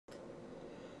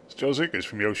Joseph is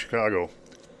from YoChicago.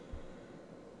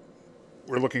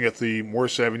 We're looking at the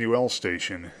Morse Avenue L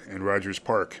station in Rogers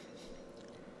Park.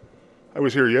 I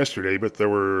was here yesterday, but there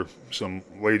were some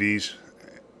ladies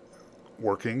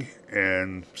working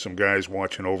and some guys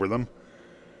watching over them,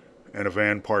 and a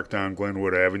van parked on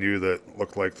Glenwood Avenue that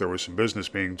looked like there was some business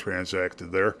being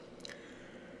transacted there.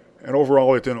 And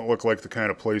overall, it didn't look like the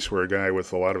kind of place where a guy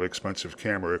with a lot of expensive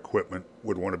camera equipment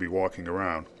would want to be walking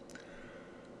around.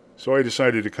 So I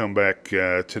decided to come back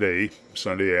today,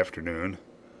 Sunday afternoon,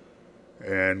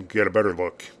 and get a better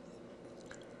look.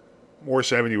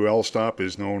 Morse Avenue L stop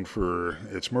is known for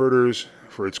its murders,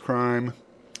 for its crime,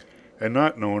 and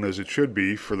not known as it should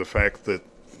be for the fact that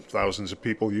thousands of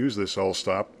people use this L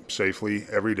stop safely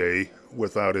every day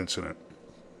without incident.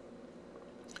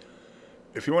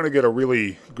 If you want to get a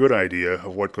really good idea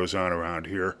of what goes on around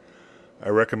here, I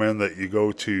recommend that you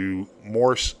go to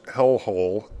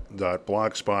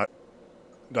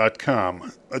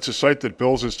morsehellhole.blogspot.com. That's a site that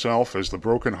bills itself as the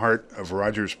broken heart of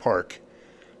Rogers Park,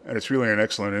 and it's really an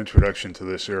excellent introduction to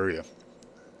this area.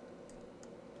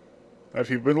 Now,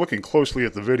 if you've been looking closely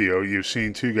at the video, you've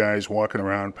seen two guys walking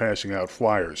around passing out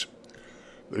flyers.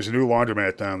 There's a new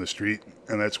laundromat down the street,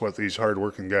 and that's what these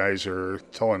hard-working guys are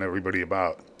telling everybody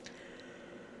about.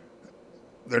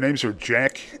 Their names are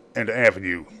Jack and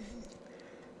Avenue.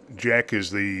 Jack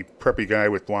is the preppy guy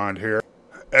with blonde hair.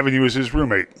 Avenue is his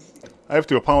roommate. I have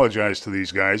to apologize to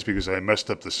these guys because I messed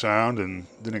up the sound and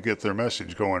didn't get their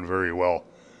message going very well.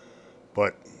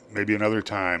 But maybe another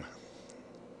time.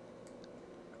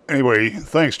 Anyway,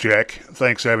 thanks Jack.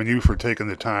 Thanks Avenue for taking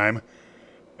the time.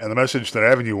 And the message that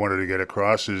Avenue wanted to get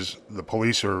across is the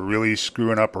police are really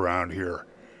screwing up around here.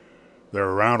 They're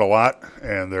around a lot,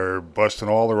 and they're busting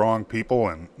all the wrong people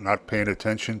and not paying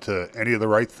attention to any of the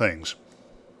right things.